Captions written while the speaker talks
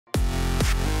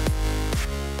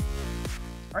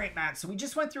right, Matt, so we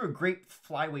just went through a great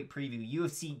flyweight preview,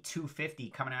 UFC 250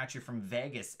 coming at you from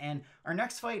Vegas, and our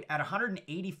next fight at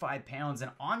 185 pounds, and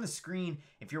on the screen,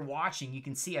 if you're watching, you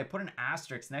can see I put an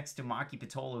asterisk next to Maki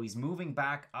Pitolo. He's moving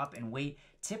back up in weight,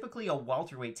 typically a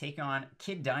welterweight, taking on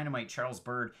Kid Dynamite, Charles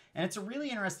Byrd, and it's a really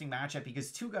interesting matchup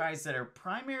because two guys that are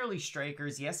primarily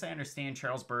strikers. Yes, I understand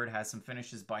Charles Byrd has some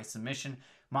finishes by submission.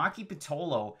 Maki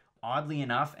Pitolo, oddly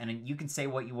enough, and you can say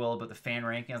what you will about the fan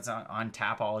rankings on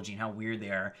Tapology and how weird they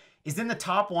are, is in the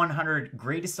top 100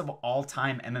 greatest of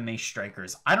all-time MMA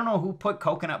strikers. I don't know who put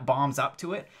Coconut Bombz up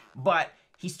to it, but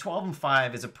he's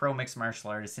 12-5 as a pro mixed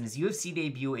martial artist. In his UFC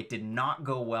debut, it did not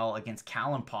go well against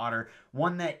Callum Potter.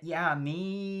 One that, yeah,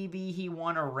 maybe he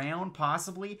won a round,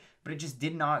 possibly, but it just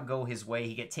did not go his way.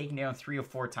 He got taken down 3 or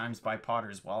 4 times by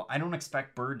Potter as well. I don't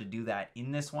expect Byrd to do that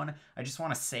in this one. I just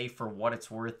want to say, for what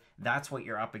it's worth, that's what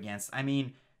you're up against. I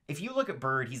mean, if you look at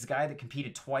Byrd, he's a guy that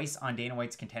competed twice on Dana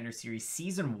White's Contender Series.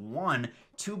 Season 1,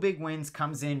 2 big wins,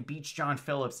 comes in, beats John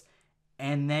Phillips,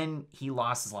 and then he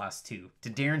lost his last 2 to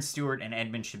Darren Stewart and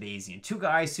Edmund Shabazian. 2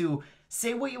 guys who,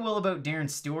 say what you will about Darren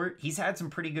Stewart, he's had some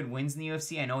pretty good wins in the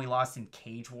UFC. I know he lost in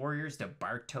Cage Warriors to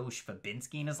Bartosz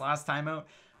Fabinski in his last time out,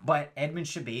 but Edmund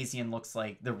Shabazian looks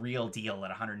like the real deal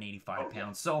at 185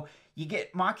 pounds. So you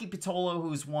get Maki Pitolo,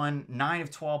 who's won 9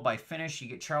 of 12 by finish. You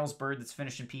get Charles Byrd that's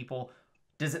finishing people.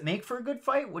 Does it make for a good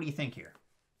fight? What do you think here?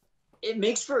 It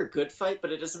makes for a good fight,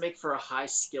 but it doesn't make for a high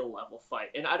skill level fight.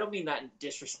 And I don't mean that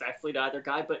disrespectfully to either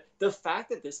guy, but the fact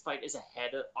that this fight is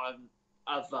ahead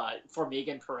of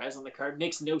Formiga and Perez on the card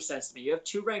makes no sense to me. You have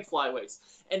 2 ranked flyweights,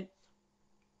 and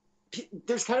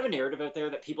there's kind of a narrative out there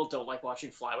that people don't like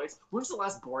watching flyweights. When's the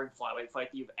last boring flyweight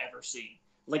fight that you've ever seen?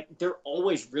 Like, they're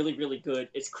always really, really good.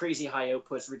 It's crazy high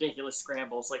outputs, ridiculous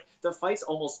scrambles. Like, the fights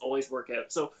almost always work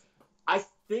out. So I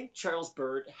think Charles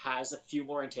Byrd has a few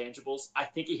more intangibles. I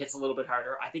think he hits a little bit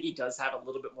harder. I think he does have a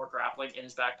little bit more grappling in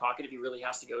his back pocket if he really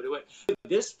has to go to it.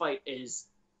 This fight is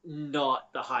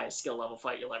not the highest skill level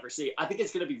fight you'll ever see. I think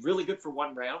it's going to be really good for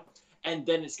 1 round, and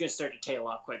then it's going to start to tail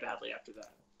off quite badly after that.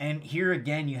 And here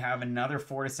again, you have another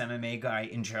Fortis MMA guy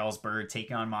in Charles Byrd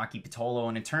taking on Maki Pitolo.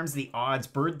 And in terms of the odds,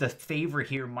 Byrd the favorite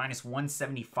here, minus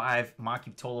 175.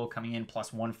 Maki Pitolo coming in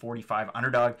plus 145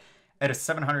 underdog at a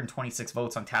 726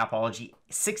 votes on Tapology.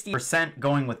 60%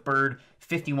 going with Byrd,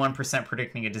 51%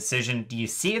 predicting a decision. Do you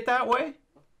see it that way?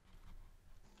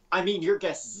 I mean, your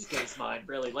guess is as good as mine,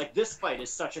 really. Like, this fight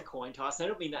is such a coin toss. I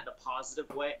don't mean that in a positive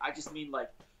way. I just mean, like,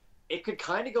 it could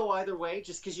kind of go either way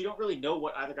just because you don't really know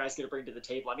what either guy's going to bring to the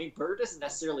table. I mean, Byrd isn't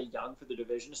necessarily young for the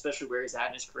division, especially where he's at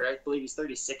in his career. I believe he's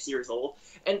 36 years old.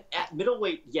 And at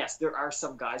middleweight, yes, there are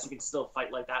some guys who can still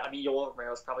fight like that. I mean, Yoel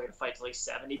Romero's probably going to fight till he's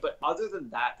 70. But other than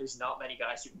that, there's not many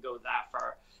guys who can go that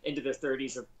far into their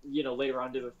 30s or, you know, later on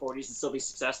into their 40s and still be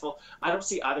successful. I don't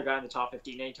see either guy in the top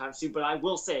 15 anytime soon. But I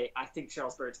will say, I think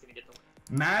Charles Byrd's going to get the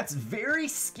win. Matt's very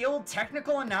skilled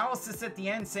technical analysis at the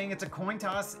end, saying it's a coin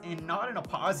toss and not in a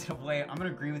positive way. I'm going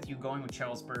to agree with you going with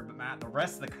Charles Byrd, but Matt, the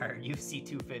rest of the card, UFC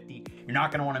 250, you're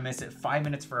not going to want to miss it. 5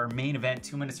 minutes for our main event,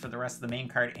 2 minutes for the rest of the main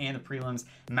card and the prelims.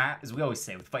 Matt, as we always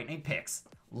say with Fight Night Picks,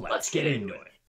 let's get into it.